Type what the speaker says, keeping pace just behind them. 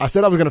I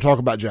said I was going to talk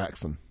about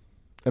Jackson,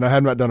 and I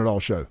had not done it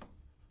all show.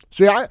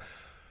 See,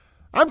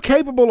 I'm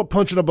capable of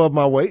punching above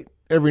my weight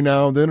every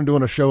now and then and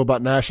doing a show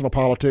about national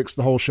politics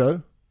the whole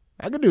show.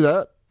 I can do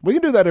that. We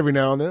can do that every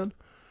now and then.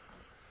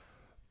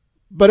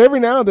 But every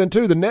now and then,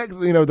 too,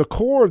 the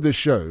core of this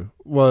show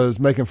was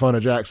making fun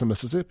of Jackson,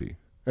 Mississippi,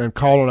 and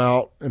calling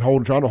out and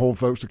trying to hold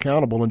folks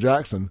accountable in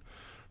Jackson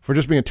for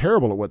just being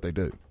terrible at what they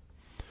do.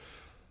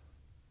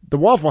 The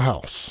Waffle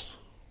House.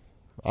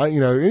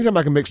 Anytime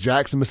I can mix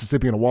Jackson,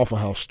 Mississippi, and a Waffle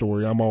House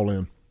story, I'm all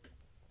in.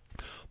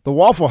 The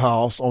Waffle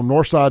House on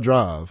Northside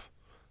Drive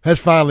has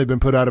finally been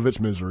put out of its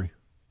misery.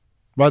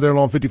 Right there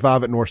along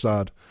 55 at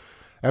Northside.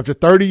 After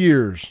 30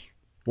 years,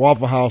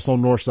 Waffle House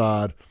on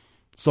Northside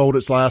sold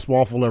its last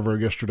waffle ever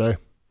yesterday.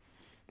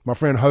 My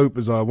friend Hope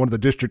is one of the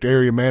district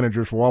area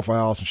managers for Waffle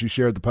House, and she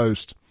shared the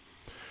post.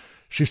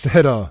 She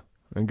said,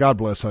 and God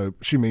bless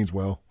Hope, she means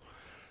well.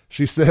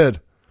 She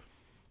said,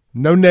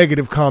 no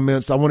negative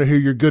comments. I want to hear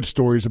your good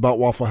stories about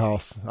Waffle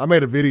House. I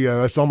made a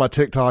video. It's on my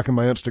TikTok and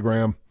my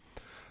Instagram,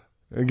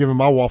 and giving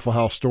my Waffle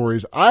House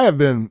stories. I have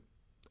been,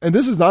 and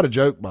this is not a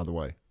joke, by the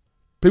way.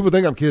 People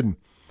think I'm kidding.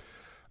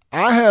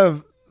 I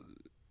have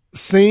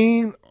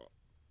seen,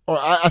 or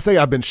I say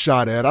I've been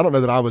shot at. I don't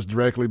know that I was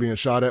directly being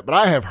shot at, but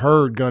I have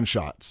heard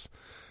gunshots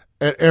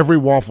at every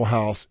Waffle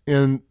House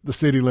in the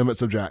city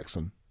limits of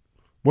Jackson.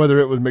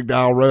 Whether it was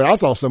McDowell Road. I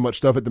saw so much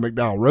stuff at the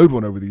McDowell Road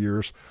one over the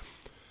years.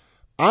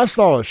 I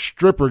saw a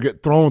stripper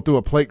get thrown through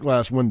a plate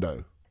glass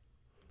window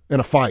in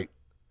a fight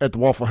at the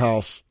Waffle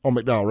House on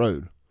McDowell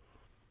Road.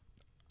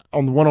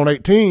 On the one on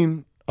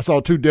 18, I saw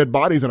 2 dead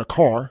bodies in a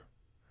car.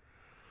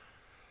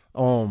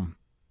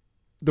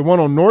 The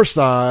one on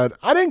Northside,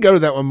 I didn't go to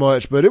that one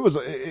much, but it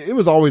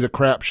was always a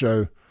crap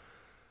show.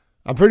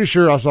 I'm pretty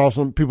sure I saw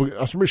some people.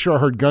 I'm pretty sure I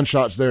heard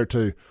gunshots there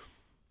too.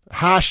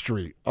 High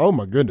Street, oh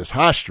my goodness,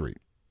 High Street.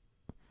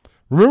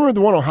 Remember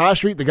the one on High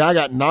Street? The guy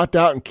got knocked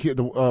out and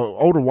the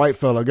older white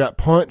fellow got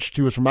punched.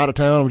 He was from out of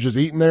town and was just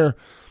eating there,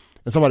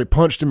 and somebody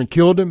punched him and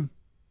killed him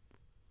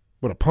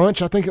with a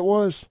punch. I think it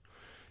was.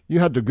 You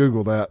had to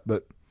Google that,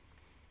 but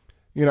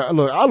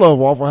look, I love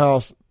Waffle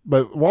House,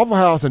 but Waffle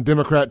House in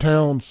Democrat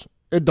towns,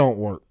 it don't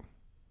work.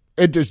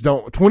 It just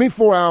don't.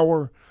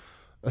 24-hour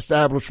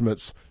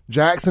establishments.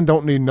 Jackson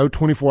don't need no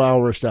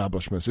 24-hour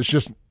establishments.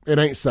 It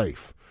ain't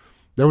safe.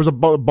 There was a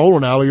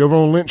bowling alley over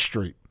on Lynch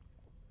Street.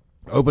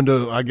 Open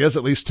to, I guess,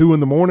 at least 2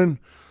 a.m.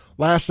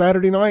 last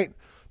Saturday night.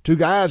 2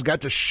 guys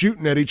got to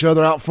shooting at each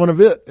other out front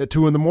of it at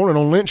 2 a.m.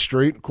 on Lynch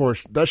Street. Of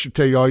course, that should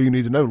tell you all you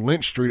need to know.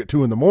 Lynch Street at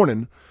 2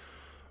 a.m.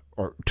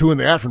 or 2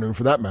 p.m.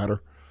 for that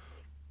matter.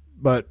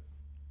 But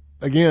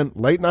again,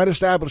 late night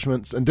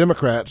establishments and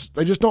Democrats,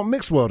 they just don't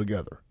mix well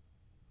together.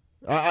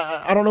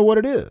 I don't know what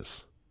it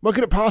is. What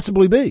could it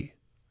possibly be?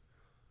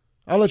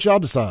 I'll let y'all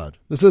decide.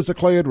 This is the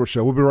Clay Edwards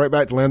Show. We'll be right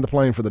back to land the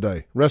plane for the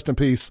day. Rest in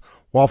peace,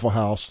 Waffle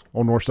House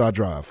on Northside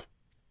Drive.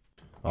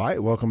 All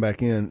right, welcome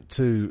back in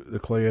to the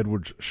Clay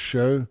Edwards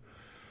Show.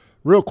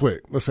 Real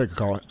quick, let's take a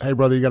call. Hey,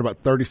 brother, you got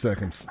about 30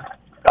 seconds.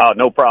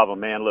 No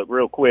problem, man. Look,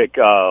 real quick,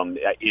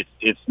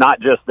 it's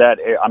not just that.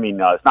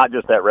 It's not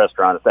just that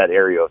restaurant. It's that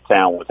area of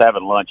town. I was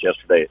having lunch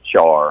yesterday at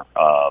Char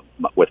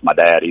with my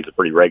dad. He's a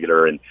pretty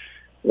regular, and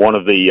one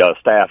of the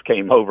staff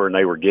came over and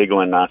they were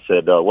giggling. And I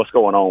said, "What's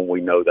going on?"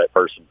 We know that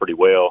person pretty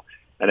well,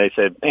 and they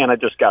said, "Man, I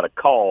just got a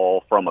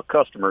call from a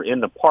customer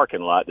in the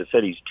parking lot that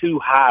said he's too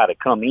high to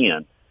come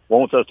in.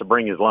 Wants us to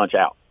bring his lunch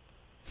out."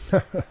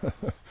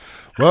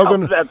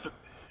 Welcome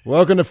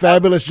to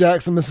fabulous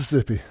Jackson,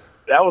 Mississippi.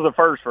 That was a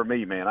first for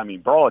me, man. I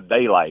mean, broad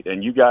daylight,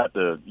 and you got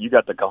the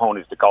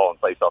cojones to call and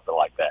say something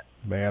like that.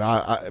 Man,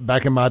 I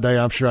back in my day,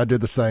 I'm sure I did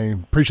the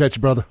same. Appreciate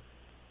you, brother.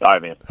 All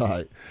right, man. All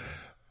right.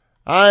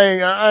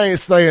 I ain't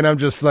saying. I'm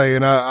just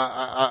saying.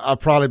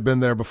 I've probably been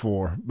there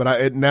before,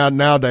 but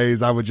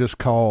nowadays I would just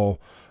call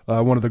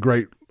one of the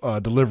great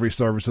delivery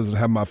services and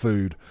have my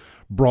food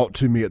brought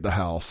to me at the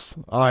house.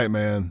 All right,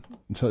 man.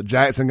 So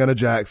Jackson gonna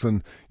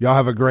Jackson. Y'all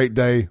have a great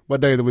day.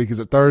 What day of the week is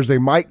it? Thursday.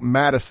 Mike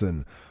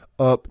Madison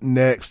up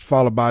next,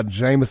 followed by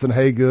Jameson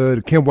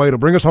Haygood. Kim Wade will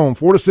bring us home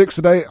 4 to 6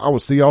 today. I will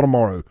see y'all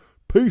tomorrow.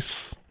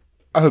 Peace.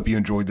 I hope you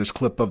enjoyed this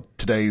clip of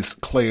today's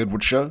Clay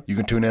Edwards Show. You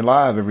can tune in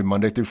live every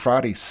Monday through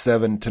Friday,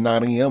 7 to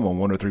 9 a.m. on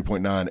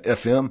 103.9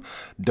 FM,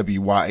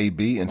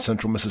 WYAB in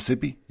Central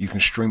Mississippi. You can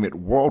stream it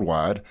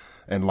worldwide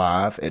and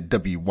live at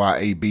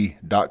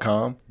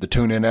WYAB.com, the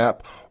TuneIn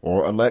app,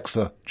 or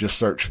Alexa. Just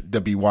search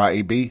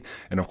WYAB.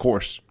 And of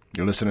course,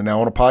 you're listening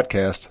now on a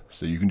podcast,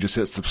 so you can just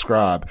hit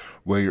subscribe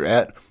where you're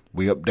at.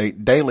 We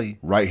update daily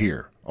right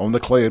here on the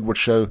Clay Edwards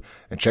Show,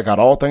 and check out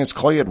all things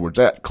Clay Edwards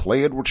at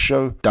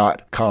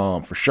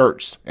ClayEdwardsShow.com for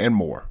shirts and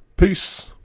more. Peace.